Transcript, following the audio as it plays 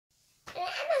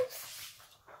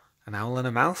An owl and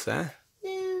a mouse, eh?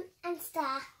 Moon and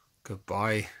star. Good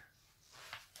boy.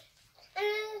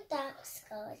 And dark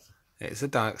sky. It's a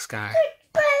dark sky.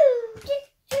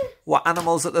 What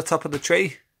animal's at the top of the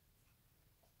tree?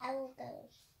 Owl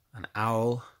goes. An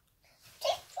owl.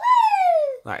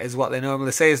 That is what they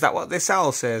normally say. Is that what this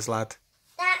owl says, lad?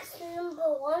 That's number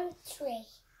 1 tree.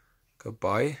 Good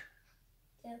boy.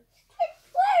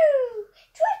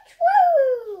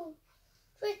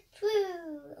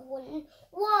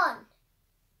 One.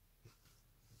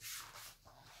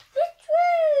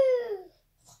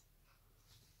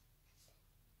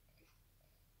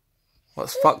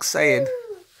 What's Fox saying?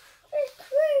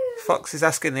 Fox is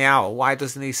asking the owl, why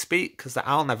doesn't he speak? Because the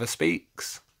owl never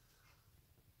speaks.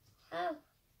 How?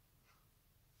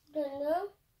 Don't know.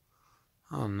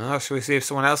 Oh no, shall we see if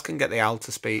someone else can get the owl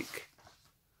to speak?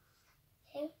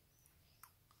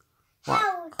 What?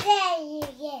 How dare you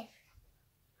give?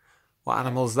 What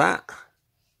animal's that?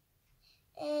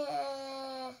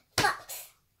 Fox.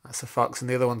 That's a fox and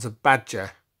the other one's a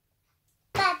badger.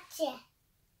 Badger.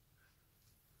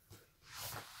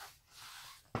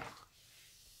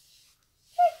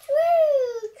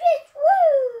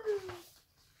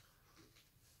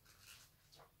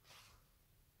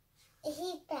 Is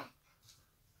he that?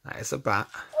 That is a bat.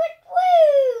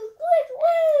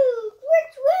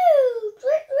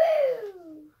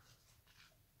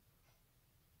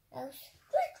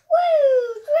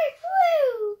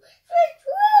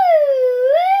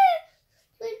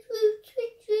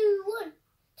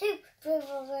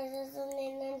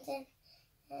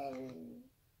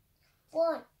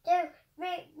 One, two,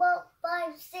 three, four,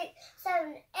 five, 6,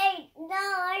 7, 8, 9,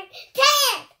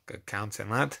 10. Good counting,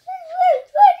 lad.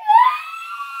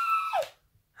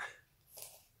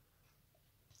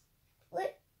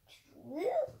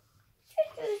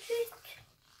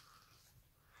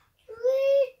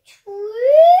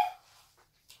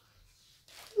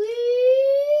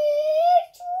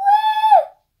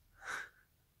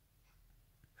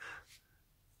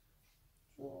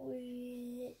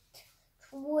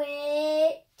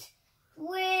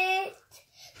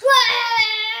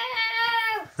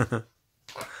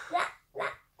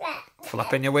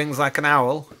 Flapping your wings like an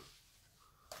owl?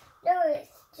 No, it's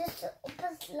just a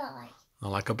butterfly. Or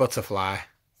like a butterfly?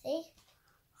 See?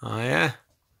 Oh yeah?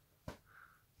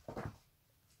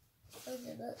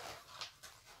 Look.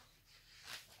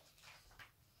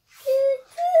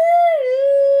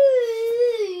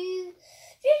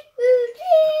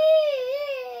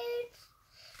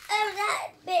 Oh,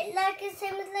 that bit like the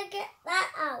same as like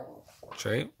that owl.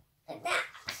 True. Like that.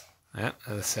 Yep,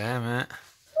 they're the same, mate.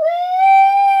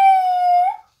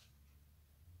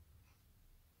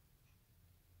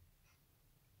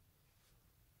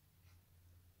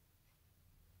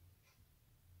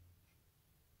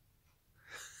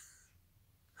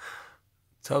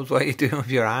 Tubbs, what are you doing with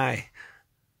your eye?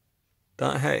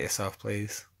 Don't hurt yourself,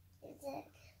 please. Is it?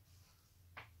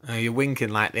 Oh, you're winking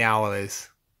like the owl is.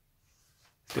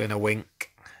 Doing a wink.